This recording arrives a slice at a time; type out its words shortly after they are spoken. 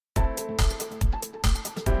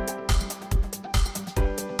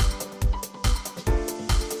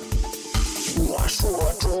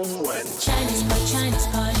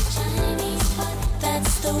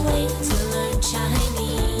the way to learn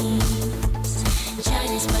Chinese.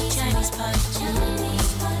 ChinesePod, ChinesePod,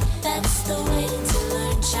 ChinesePod. That's the way to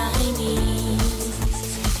learn Chinese.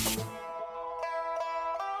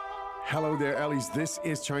 Hello there, Ellies. This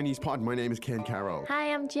is ChinesePod. My name is Ken Carroll.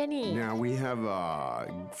 Hi, I'm Jenny. Now, we have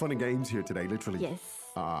fun and games here today, literally. Yes.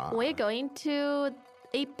 We're going to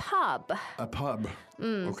a pub. A pub.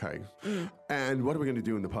 Okay. And what are we going to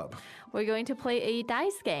do in the pub? We're going to play a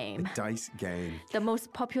dice game. A dice game. The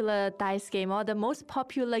most popular dice game, or the most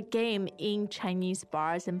popular game in Chinese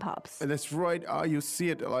bars and pubs. And that's right. You see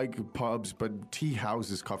it like pubs, but tea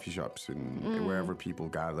houses, coffee shops, and wherever people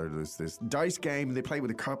gather. There's this dice game. They play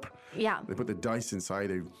with a cup. Yeah. They put the dice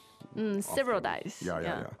inside. Several dice.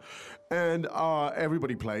 Yeah. And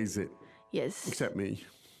everybody plays it. Yes. Except me.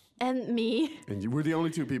 And me. And we're the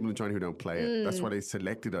only two people in China who don't play it. That's why they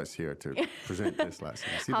selected us here to present this lesson.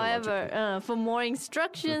 However, for more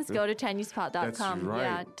instructions, go to ChinesePod.com. That's right.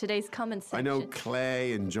 Yeah, today's comment section. I know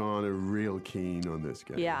Clay and John are real keen on this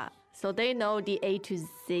game. Yeah, so they know the A to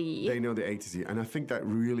Z. They know the A to Z. And I think that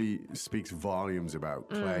really speaks volumes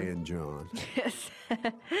about Clay and John. Yes.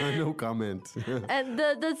 No comment. And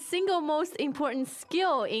the single most important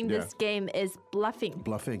skill in this game is bluffing.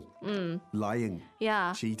 Bluffing. Lying.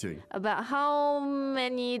 Yeah. Cheating. About how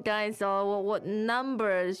many dice or what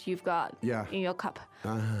numbers you've got in your cup.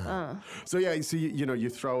 So you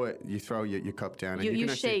throw your cup down and you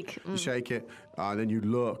can shake. You shake it, then you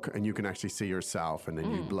look and you can actually see yourself, and then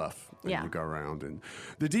you bluff and you go around, and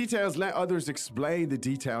the details, let others explain the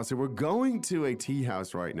details. So we're going to a tea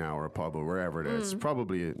house right now, or a pub, or wherever it is.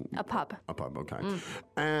 Probably a pub. A pub, okay.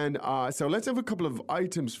 And so let's have a couple of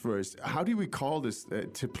items first. How do we call this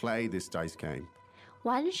to play this dice game?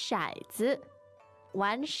 玩骰子.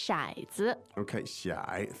 玩骰子. Okay,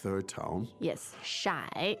 骰, third tone. Yes,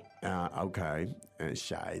 骰. Okay, and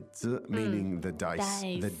骰子, meaning the dice.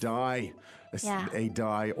 The die. A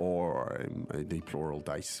die or the plural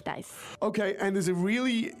dice. Dice. Okay, and there's a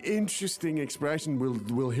really interesting expression.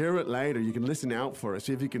 We'll hear it later. You can listen out for it,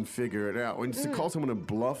 see if you can figure it out. When it's to call someone a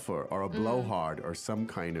bluffer or a blowhard or some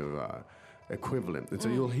kind of equivalent. And so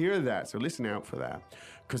you'll hear that. So listen out for that,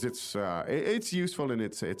 because it's useful and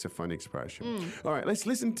it's a fun expression. All right, let's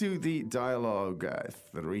listen to the dialogue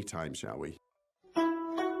 3 times, shall we?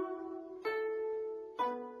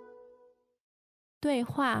 对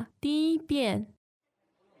话第一遍.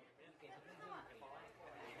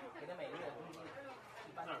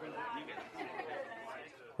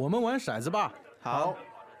 我们玩骰子吧。好，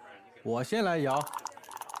我先来摇。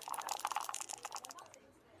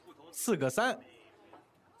4个3。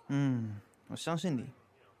我相信你。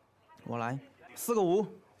我来，4个5。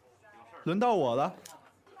轮到我了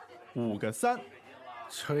，5个3。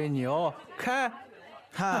吹牛，开！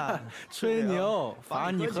哈，吹牛，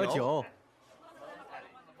罚你喝酒。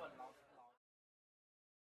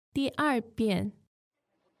第二遍.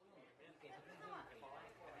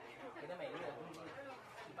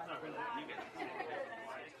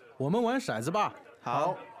 我们玩骰子吧。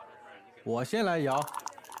好，我先来摇。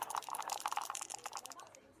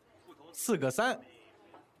4个3。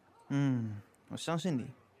我相信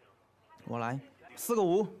你。我来，4个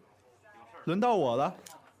5。轮到我了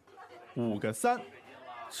，5个3。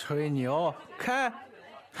吹牛，开！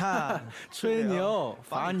哈，吹牛，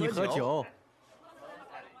罚你喝酒。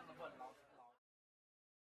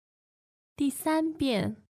第三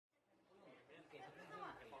遍.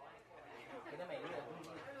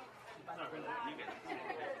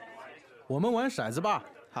 我们玩骰子吧。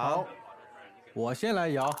好，我先来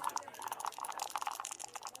摇。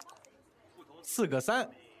4个3。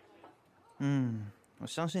我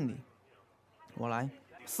相信你。我来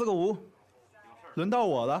，4个5。轮到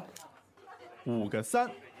我了，5个3。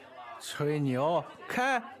吹牛，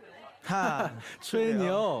开！哈，吹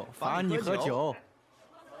牛，罚你喝酒。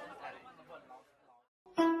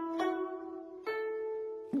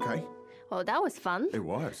Okay. Well, that was fun. It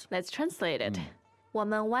was. Let's translate it. 我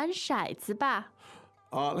们玩骰子吧.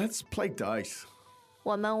 Let's play dice.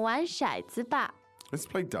 我们玩骰子吧. Let's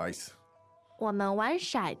play dice. 我们玩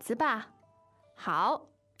骰子吧. 好.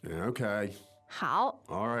 Okay. 好.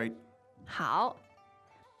 All right. 好.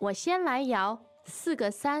 我先来摇4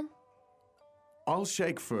个3. I'll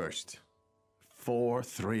shake first. 4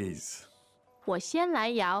 3s. 我先来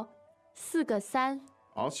摇4个3.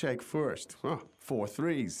 I'll shake first. 4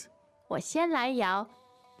 3s. 我先来摇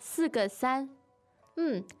4个3.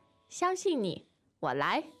 相信你，我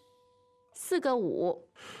来4个5.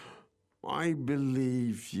 I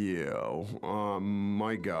believe you.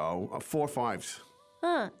 My go. 4 5s.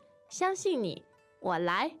 相信你，我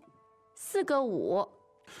来4个5.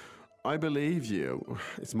 I believe you.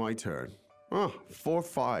 It's my turn. Oh, 4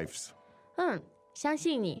 5s. 相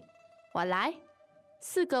信你，我来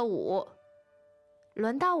，4个5，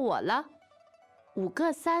轮到我了，5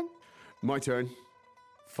个3， My turn.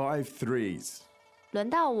 5 3s. 轮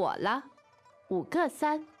到我了，5个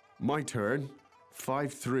3， My turn. 5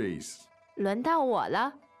 3s. 轮到我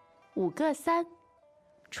了，5个3，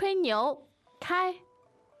吹牛，开，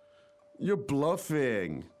 You're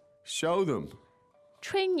bluffing. Show them.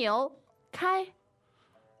 吹牛，开，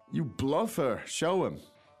 You bluffer. Show them.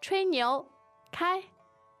 吹牛，开，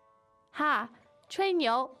哈，吹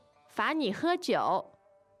牛，罚你喝酒，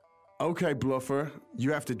 Okay, bluffer.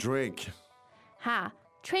 You have to drink. 哈，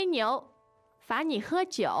吹牛，罚你喝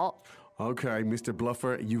酒， Okay, Mr.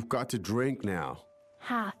 Bluffer, you've got to drink now.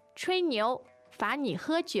 哈，吹牛，罚你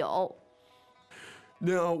喝酒。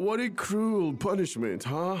 Now, what a cruel punishment,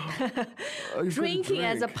 huh? You gotta Drinking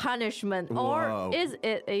as a drink. punishment, Wow. or is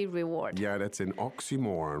it a reward? Yeah, that's an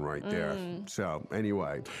oxymoron right there. So,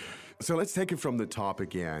 anyway, so let's take it from the top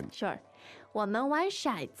again. Sure. 我们玩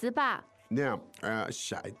骰子吧。 Now,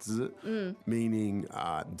 骰子, meaning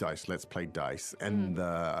dice. Let's play dice. And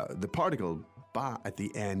the particle ba at the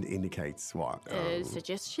end indicates what?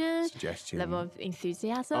 Suggestion, Suggestion. level of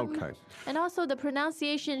enthusiasm. Okay. And also the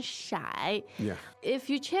pronunciation 骰. Yeah. If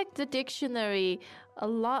you check the dictionary,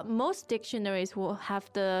 most dictionaries will have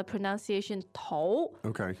the pronunciation 头.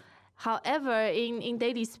 Okay. However, in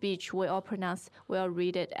daily speech, we all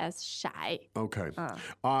read it as 骰. Okay.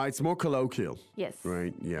 It's more colloquial. Yes.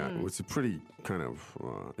 Right? Yeah. It's a pretty kind of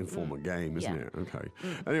informal game, isn't Yeah. it? Okay.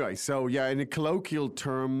 Anyway, so yeah, in the colloquial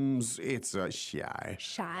terms, it's 骰.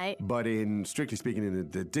 骰 But strictly speaking, in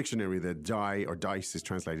the dictionary, the die or dice is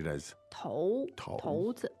translated as 头 头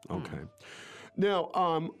头子 Okay. Now,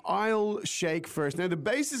 I'll shake first. Now, the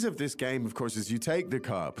basis of this game, of course, is you take the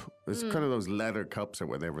cup. It's kind of those leather cups or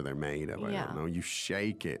whatever they're made of. I Yeah. don't know. You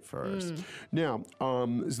shake it first. Now,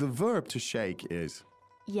 the verb to shake is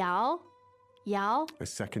摇 a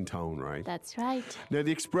second tone, right? That's right. Now,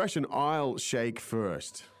 the expression I'll shake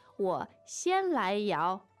first. 我先来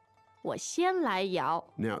摇，我先来摇。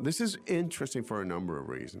 Now, this is interesting for a number of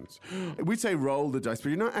reasons. We'd say roll the dice, but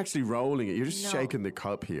you're not actually rolling it. You're just No. shaking the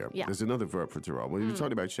cup here. Yeah. There's another verb for to roll. Well, you're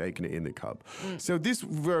talking about shaking it in the cup. So this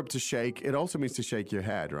verb to shake, it also means to shake your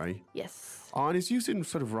head, right? Yes. And it's used in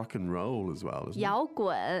sort of rock and roll as well, isn't it? 摇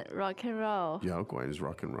滚 rock and roll. Yeah, okay, it's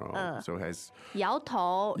rock and roll. So it has 摇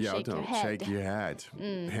头 shake your don't head. shake your head,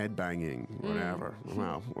 head banging, whatever.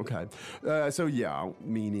 Wow, okay. So yeah,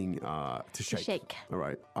 meaning to shake. shake. All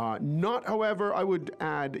right. Not, however, I would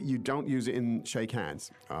add you don't use it in shake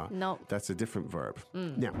hands. No. That's a different verb.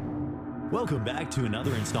 Now, Welcome back to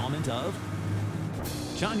another installment of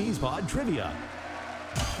ChinesePod Trivia.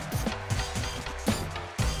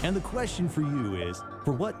 And the question for you is,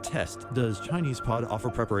 for what test does ChinesePod offer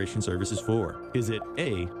preparation services for? Is it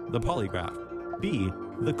A, the polygraph, B,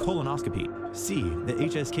 the colonoscopy, C, the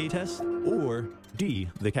HSK test, or D,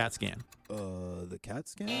 the CAT scan? The CAT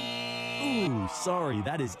scan? Ooh, sorry,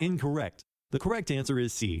 that is incorrect. The correct answer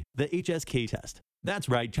is C, the HSK test. That's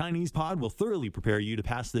right, ChinesePod will thoroughly prepare you to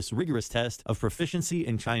pass this rigorous test of proficiency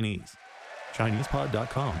in Chinese.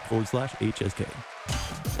 ChinesePod.com/HSK.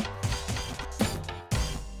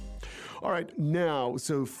 all right. Now,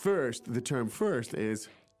 so first, the term first is,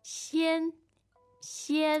 先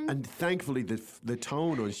and thankfully the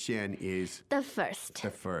tone on xian is the first.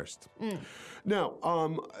 the first. Now,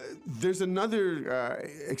 there's another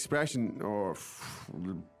expression or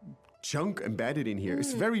chunk embedded in here.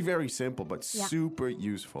 It's very, very simple, but Yeah. super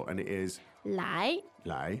useful, and it is 来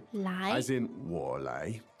来, 来 as in 我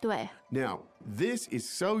来. 对 Now, this is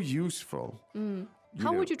so useful.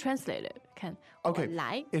 How would you translate it? Can Okay, 我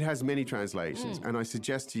来 it has many translations, and I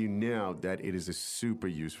suggest to you now that it is a super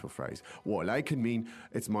useful phrase. 我来 can mean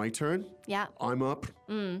it's my turn. Yeah. I'm up.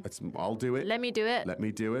 I'll do it. Let me do it. Let me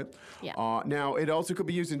do it. Yeah. Now, it also could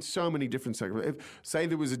be used in so many different circumstances. If, say,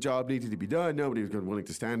 there was a job needed to be done, nobody was willing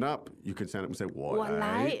to stand up, you could stand up and say, 我我来.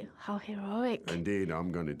 来 How heroic. Indeed,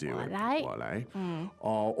 I'm going to do it. 我来. 我来.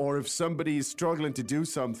 Or if somebody is struggling to do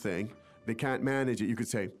something, they can't manage it, you could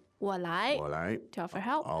say, 我来 我来. to offer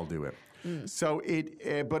help. I'll do it. So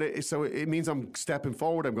it means I'm stepping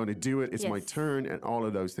forward. I'm going to do it. It's my Yes. turn, and all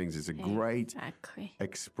of those things is a great Exactly.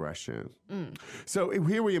 expression. So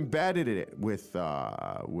here we embedded it with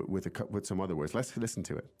some other words. Let's listen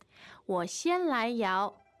to it. 我先来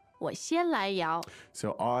摇，我先来摇。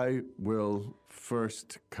 So I will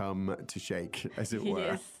first come to shake, as it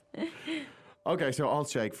were. Yes. Okay, so I'll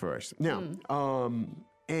shake first. Now,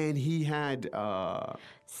 and he had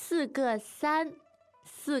四个三，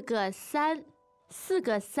四个三，四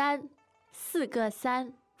个三，四个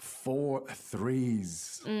三。4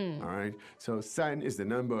 threes. All right. So 三 is the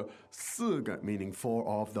number, 四个 meaning 4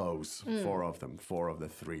 of those, 4 of them, 4 of the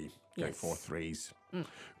 3. Okay, Yes. 4 threes.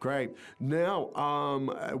 Great. Now,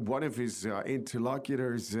 one of his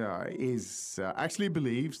interlocutors actually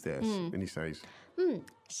believes this, and he says,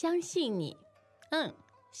 相信你，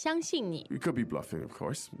相信你。 he could be bluffing, of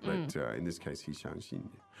course, but in this case, he's 相信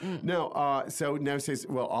你. Now, so now says,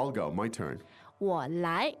 well, I'll go, my turn. 我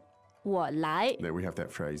来，我来。 There we have that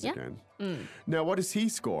phrase Yeah. again. Now, what does he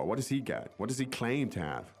score? What does he get? What does he claim to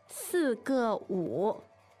have? 四个五，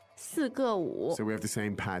四个五。 So we have the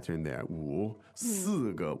same pattern there. 五，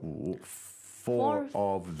四个五, 4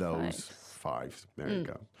 of those 5s. There you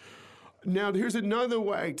go. Now, here's another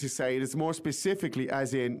way to say it. It's more specifically,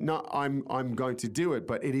 as in, not I'm going to do it,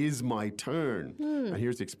 but it is my turn. And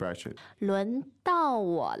here's the expression. 轮到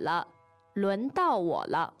我了，轮到我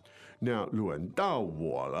了。 Now, 轮到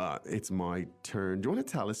我了. It's my turn. Do you want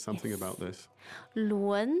to tell us something about this?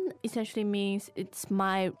 轮 essentially means it's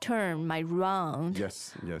my turn, my round.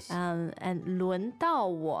 Yes, yes. And 轮到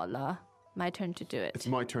我了, my turn to do it. It's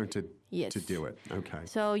my turn to Yes. do it. Okay.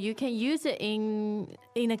 So you can use it in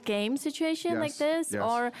a game situation like Yes, this, yes.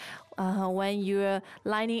 or when you're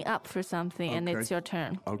lining up for something and Okay. it's your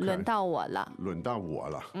turn. Okay. 轮到我了. 轮到我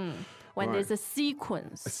了. When Right. there's a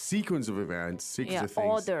sequence. A sequence of events, sequence Yeah, of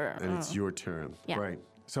things. order. And it's your turn. Yeah. Right.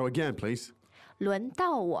 So again, please. 轮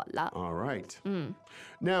到我了. All right.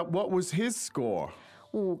 Now, what was his score?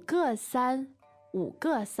 五个三，五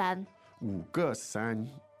个三. 五个三,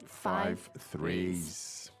 5 Five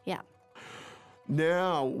threes. Yeah.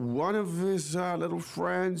 Now, one of his little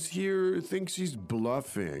friends here thinks he's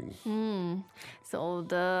bluffing. So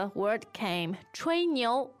the word came 吹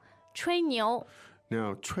牛，吹牛.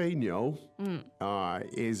 Now, 吹牛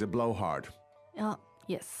is a blowhard.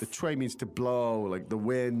 Yes. The 吹 means to blow, like the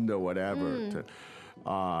wind or whatever.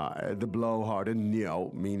 The blowhard, and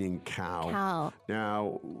牛 meaning cow. Cow.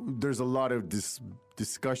 Now, there's a lot of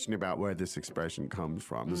discussion about where this expression comes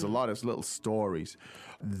from. There's a lot of little stories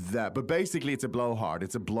but basically it's a blowhard.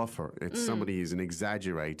 It's a bluffer. It's somebody who's an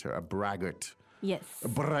exaggerator, a braggart. Yes. A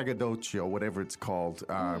braggadocio, whatever it's called.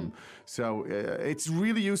 So it's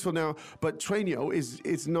really useful now. But trenio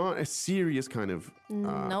it's not a serious kind of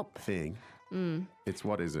Nope. thing. It's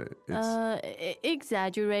what is it? It's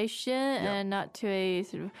Exaggeration and not to a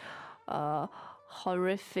sort of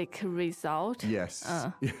horrific result. yes.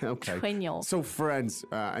 Yeah, okay. 吹牛. So friends,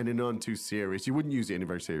 and a non too serious. You wouldn't use it in a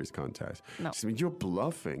very serious context. No. Just, I mean, you're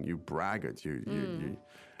bluffing. You braggart. You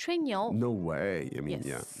吹牛. no way. I mean,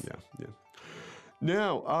 Yes. yeah.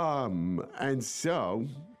 Now, and so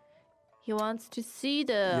He wants to see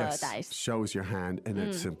the yes, dice. shows your hand, and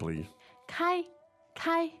it's simply 开，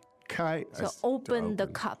开. kai. So as to open the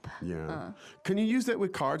cup. Yeah. Can you use that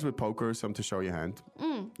with cards, with poker or something to show your hand?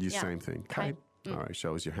 Use yeah. same thing. Kai. All right,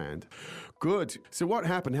 shows your hand. Good. So what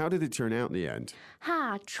happened? How did it turn out in the end?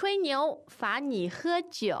 哈，吹牛，罚你喝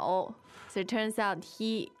酒. So it turns out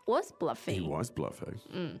he was bluffing. He was bluffing.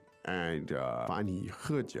 And 罚你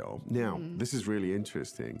喝酒. Now, this is really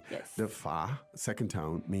interesting. Yes. The 罚, second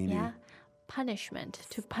tone, meaning Yeah. Punishment,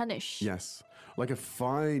 to punish. yes, like a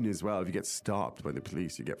fine as well. If you get stopped by the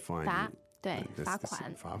police, you get fined. 罚，对， That's 罚 the 款。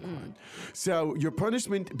 same, 罚款. So your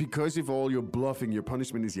punishment, because of all your bluffing, your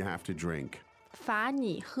punishment is you have to drink. 罚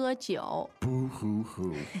你喝酒. Boo hoo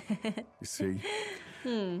hoo. You see?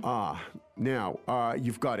 Now,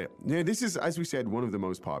 you've got it. Now, this is, as we said, one of the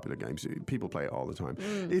most popular games. People play it all the time.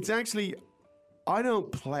 It's actually, I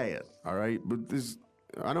don't play it, all right? But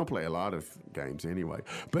I don't play a lot of games anyway.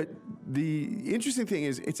 But the interesting thing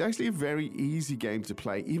is, it's actually a very easy game to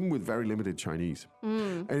play, even with very limited Chinese.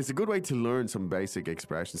 And it's a good way to learn some basic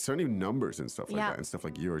expressions, certainly numbers and stuff like Yeah. that, and stuff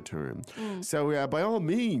like your turn. So by all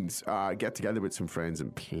means, get together with some friends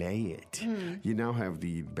and play it. You now have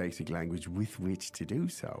the basic language with which to do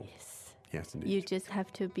so. Yes, indeed. You just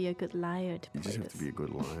have to be a good liar to You play just have this. to be a good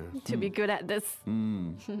liar. To be good at this.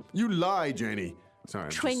 You lie, Jenny. Sorry.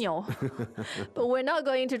 I'm 吹 just- 牛. But we're not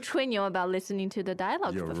going to 吹牛 about listening to the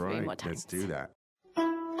dialogue You're for 3 right. more times. Let's do that.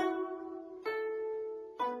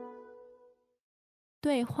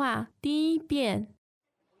 对话第一遍.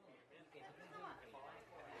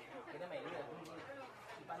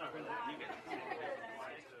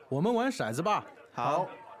 我们玩骰子吧。好，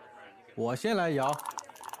我先来摇。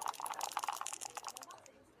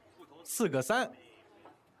4个3，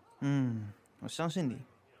我相信你，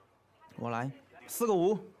我来，4个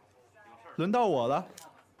5，轮到我了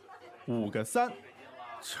，5个3，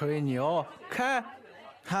吹牛，开，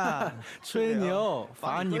哈，吹牛，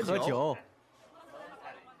罚你喝酒。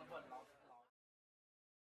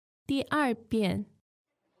第二遍.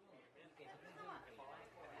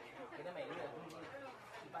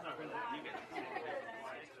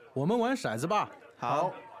我们玩骰子吧。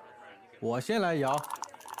好，我先来摇。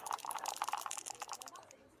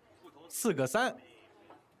4个3。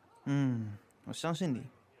我相信你。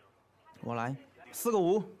我来，4个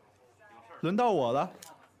5，轮到我了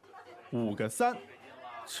，5个3。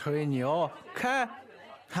吹牛，开！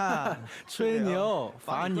哈，吹牛，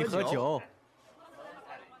罚你喝酒。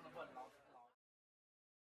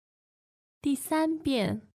第3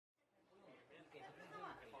遍。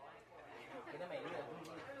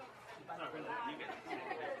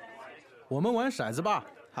我们玩骰子吧。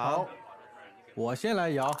好，我先来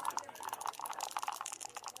摇。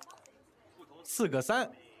4个3。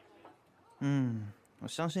我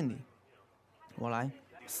相信你。我来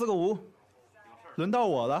，4个5，轮到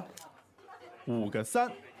我了，5个3。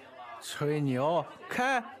吹牛，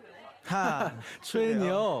开！哈，吹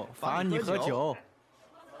牛，罚你喝酒。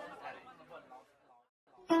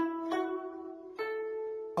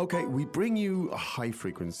Okay, we bring you high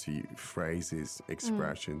frequency phrases,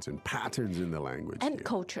 expressions, and patterns in the language. And here.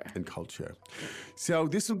 culture. And culture. So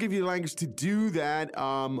this will give you the language to do that.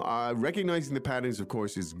 Recognizing the patterns, of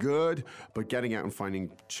course, is good, but getting out and finding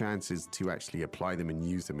chances to actually apply them and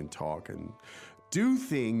use them and talk and do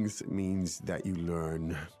things means that you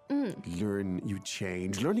learn. Learn, you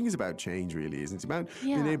change. Learning is about change, really, isn't it? It's about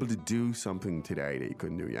being able to do something today that you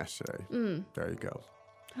couldn't do yesterday. There you go.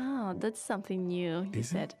 Oh, that's something new, you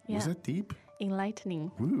said. It? Was that deep?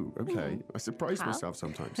 Enlightening. Ooh, okay. I surprise myself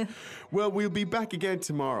sometimes. Well, we'll be back again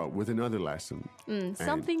tomorrow with another lesson.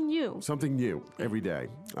 Something new. Something new every day.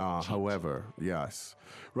 However, yes.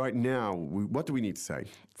 Right now, what do we need to say?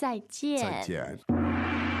 再见. 再见.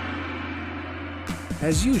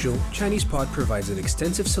 As usual, ChinesePod provides an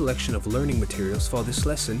extensive selection of learning materials for this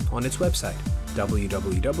lesson on its website,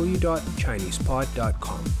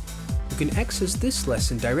 www.chinesepod.com. You can access this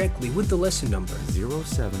lesson directly with the lesson number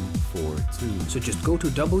 0742. So just go to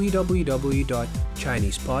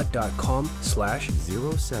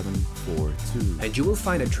www.chinesepod.com/0742 and you will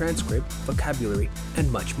find a transcript, vocabulary,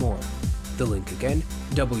 and much more. The link again,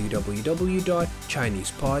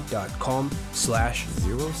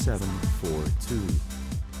 www.chinesepod.com/0742.